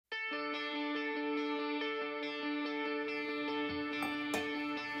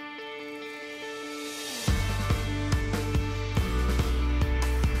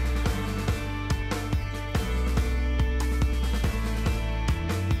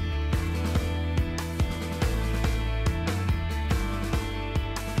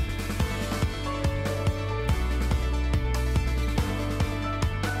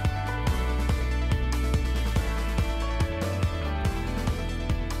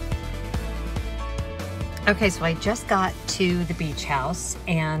Okay, so I just got to the beach house,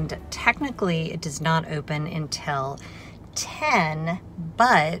 and technically it does not open until 10,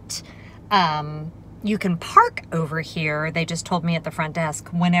 but you can park over here. They just told me at the front desk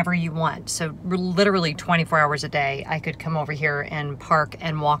whenever you want. So literally 24 hours a day, I could come over here and park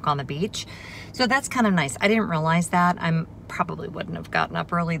and walk on the beach. So that's kind of nice. I didn't realize that. I probably wouldn't have gotten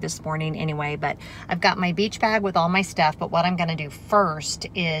up early this morning anyway, but I've got my beach bag with all my stuff. But what I'm gonna do first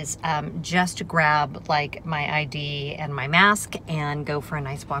is just grab like my ID and my mask and go for a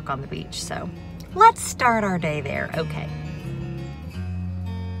nice walk on the beach. So let's start our day there. Okay.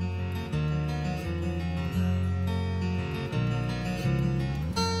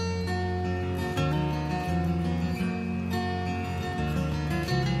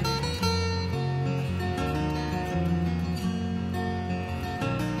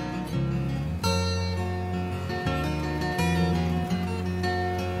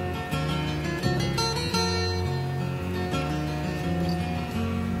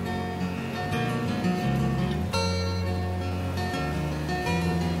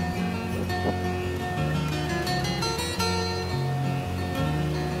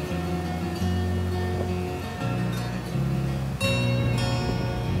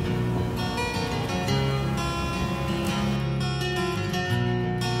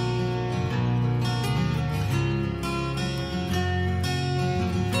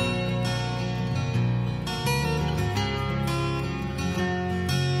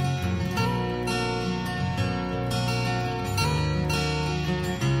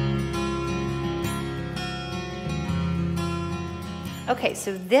 Okay,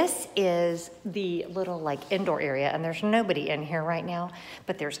 so this is the little like indoor area, and there's nobody in here right now,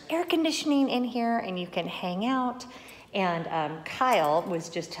 but there's air conditioning in here and you can hang out. And Kyle was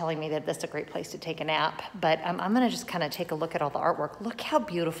just telling me that this is a great place to take a nap, but I'm gonna just kind of take a look at all the artwork. Look how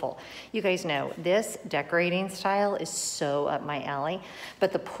beautiful. You guys know this decorating style is so up my alley,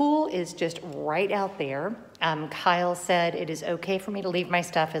 but the pool is just right out there. Kyle said it is okay for me to leave my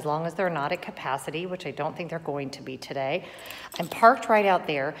stuff as long as they're not at capacity, which I don't think they're going to be today. I'm parked right out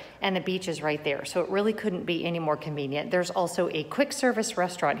there and the beach is right there, so it really couldn't be any more convenient. There's also a quick service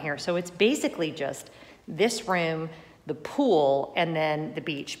restaurant here, so it's basically just this room, the pool, and then the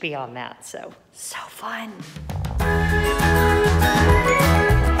beach beyond that. So fun.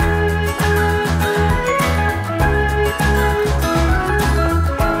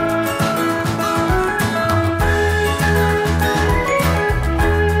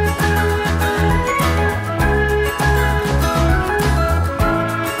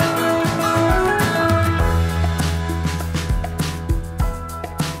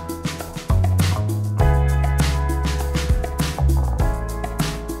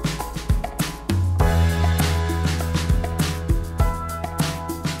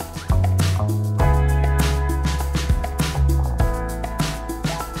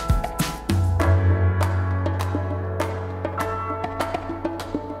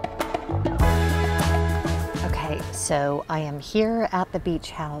 So I am here at the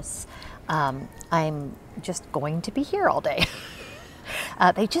beach house. I'm just going to be here all day.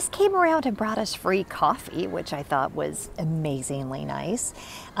 They just came around and brought us free coffee, which I thought was amazingly nice.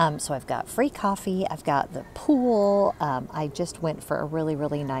 So I've got free coffee, I've got the pool. I just went for a really,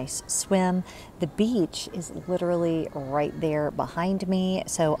 really nice swim. The beach is literally right there behind me.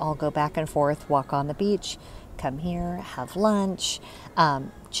 So I'll go back and forth, walk on the beach, come here, have lunch.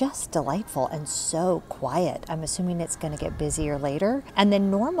 Just delightful and so quiet. I'm assuming it's going to get busier later. And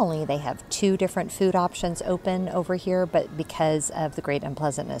then normally they have 2 different food options open over here, but because of the great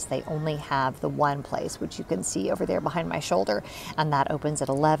unpleasantness, they only have the one place, which you can see over there behind my shoulder. And that opens at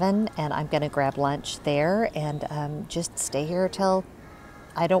 11, and I'm going to grab lunch there and just stay here till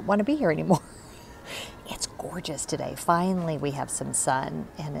I don't want to be here anymore. It's gorgeous today. Finally, we have some sun,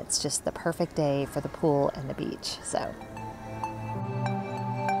 and it's just the perfect day for the pool and the beach. So.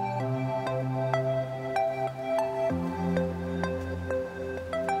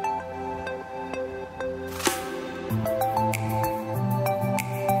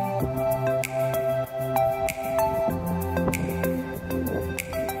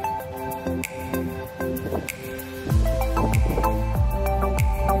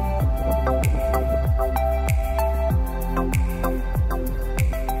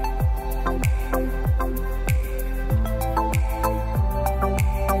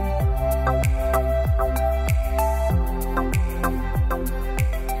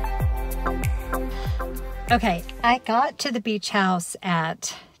 Okay, I got to the beach house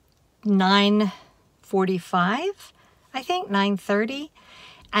at 9:45, I think, 9:30.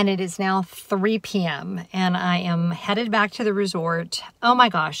 and it is now 3 p.m. and I am headed back to the resort. Oh my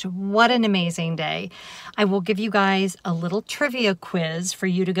gosh, what an amazing day. I will give you guys a little trivia quiz for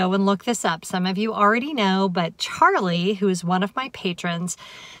you to go and look this up. Some of you already know, but Charlie, who is one of my patrons,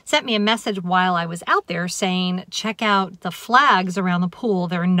 sent me a message while I was out there saying, check out the flags around the pool.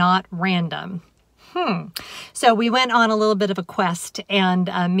 They're not random. So we went on a little bit of a quest, and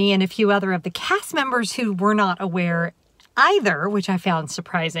me and a few other of the cast members who were not aware either, which I found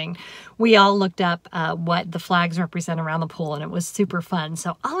surprising, we all looked up what the flags represent around the pool, and it was super fun.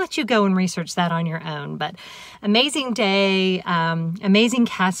 So I'll let you go and research that on your own. But amazing day, amazing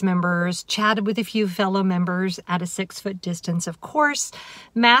cast members, chatted with a few fellow members at a 6-foot distance, of course.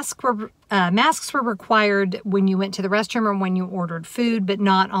 Masks were required when you went to the restroom or when you ordered food, but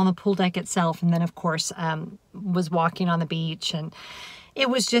not on the pool deck itself. And then, of course, was walking on the beach, and it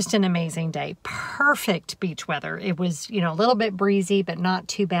was just an amazing day. Perfect beach weather. It was, you know, a little bit breezy, but not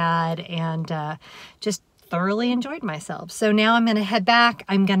too bad, and just thoroughly enjoyed myself. So now I'm going to head back.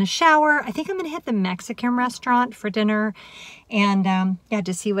 I'm going to shower. I think I'm going to hit the Mexican restaurant for dinner, and yeah,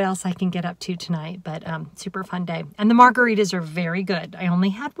 to see what else I can get up to tonight. But super fun day. And the margaritas are very good. I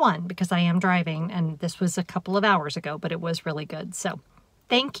only had one because I am driving, and this was a couple of hours ago, but it was really good. So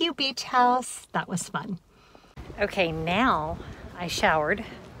thank you, Beach House. That was fun. Okay, now I showered,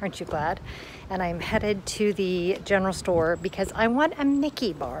 aren't you glad? And I'm headed to the general store because I want a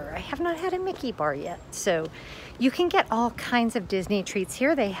Mickey bar. I have not had a Mickey bar yet. So you can get all kinds of Disney treats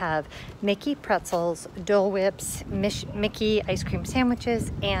here. They have Mickey pretzels, Dole Whips, Mickey ice cream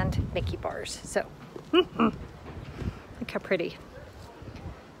sandwiches, and Mickey bars. So, look how pretty.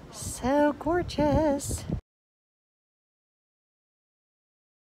 So gorgeous.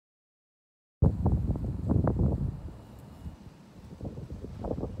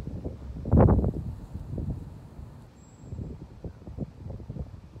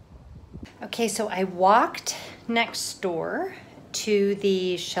 Okay, so I walked next door to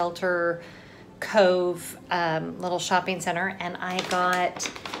the Shelter Cove little shopping center, and I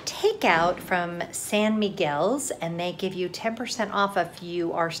got takeout from San Miguel's, and they give you 10% off if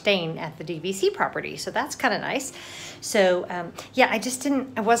you are staying at the DVC property. So that's kind of nice. So yeah,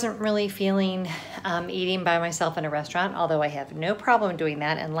 I wasn't really feeling eating by myself in a restaurant, although I have no problem doing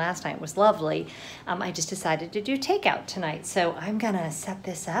that. And last night was lovely. I just decided to do takeout tonight. So I'm gonna set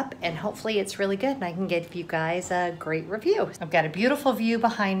this up, and hopefully it's really good and I can give you guys a great review. I've got a beautiful view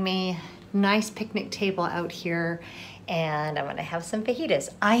behind me, nice picnic table out here, and I'm gonna have some fajitas.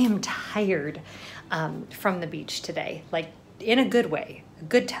 I am tired from the beach today, like in a good way,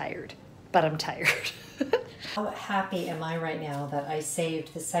 good tired, but I'm tired. How happy am I right now that I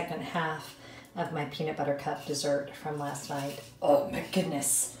saved the second half of my peanut butter cup dessert from last night. Oh my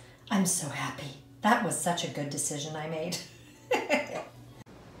goodness, I'm so happy. That was such a good decision I made.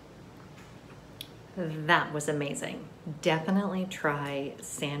 That was amazing. Definitely try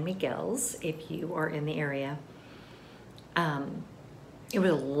San Miguel's if you are in the area. It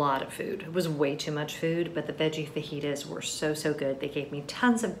was a lot of food. It was way too much food, but the veggie fajitas were so, so good. They gave me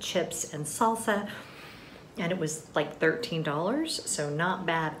tons of chips and salsa, and it was like $13, so not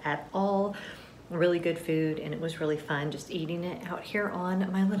bad at all. Really good food, and it was really fun just eating it out here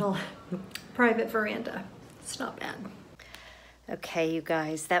on my little private veranda. It's not bad. Okay, you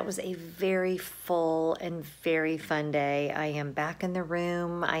guys, that was a very full and very fun day. I am back in the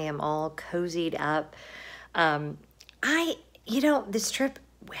room. I am all cozied up. You know, this trip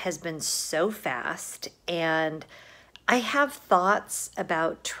has been so fast, and I have thoughts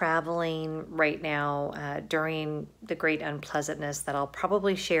about traveling right now during the great unpleasantness that I'll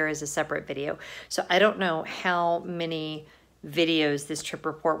probably share as a separate video. So I don't know how many videos this trip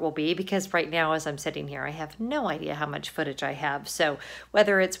report will be, because right now as I'm sitting here I have no idea how much footage I have. So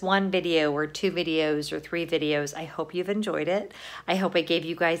whether it's one video or 2 videos or 3 videos, I hope you've enjoyed it. I hope I gave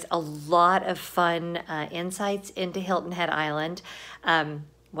you guys a lot of fun insights into Hilton Head Island.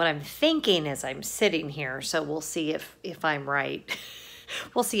 What I'm thinking as I'm sitting here, so we'll see if I'm right.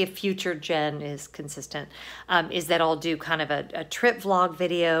 We'll see if future Jen is consistent, is that I'll do kind of a trip vlog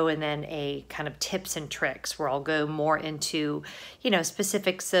video and then a kind of tips and tricks where I'll go more into, you know,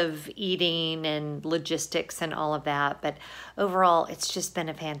 specifics of eating and logistics and all of that. But overall, it's just been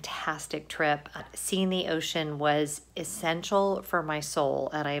a fantastic trip. Seeing the ocean was essential for my soul,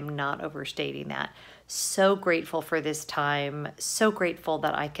 and I am not overstating that. So grateful for this time, so grateful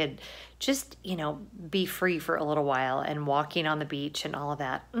that I could just, you know, be free for a little while and walking on the beach and all of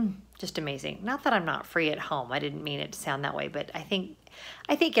that. Just amazing. Not that I'm not free at home. I didn't mean it to sound that way, but I think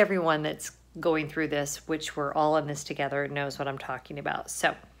everyone that's going through this, which we're all in this together, knows what I'm talking about.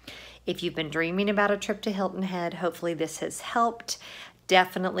 So if you've been dreaming about a trip to Hilton Head, hopefully this has helped.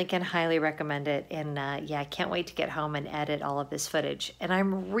 definitely can highly recommend it. And yeah, I can't wait to get home and edit all of this footage. And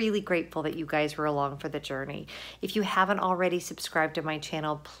I'm really grateful that you guys were along for the journey. If you haven't already subscribed to my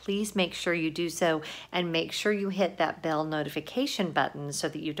channel, please make sure you do so, and make sure you hit that bell notification button so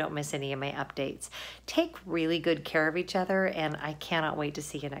that you don't miss any of my updates. Take really good care of each other, and I cannot wait to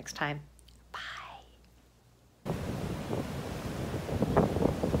see you next time.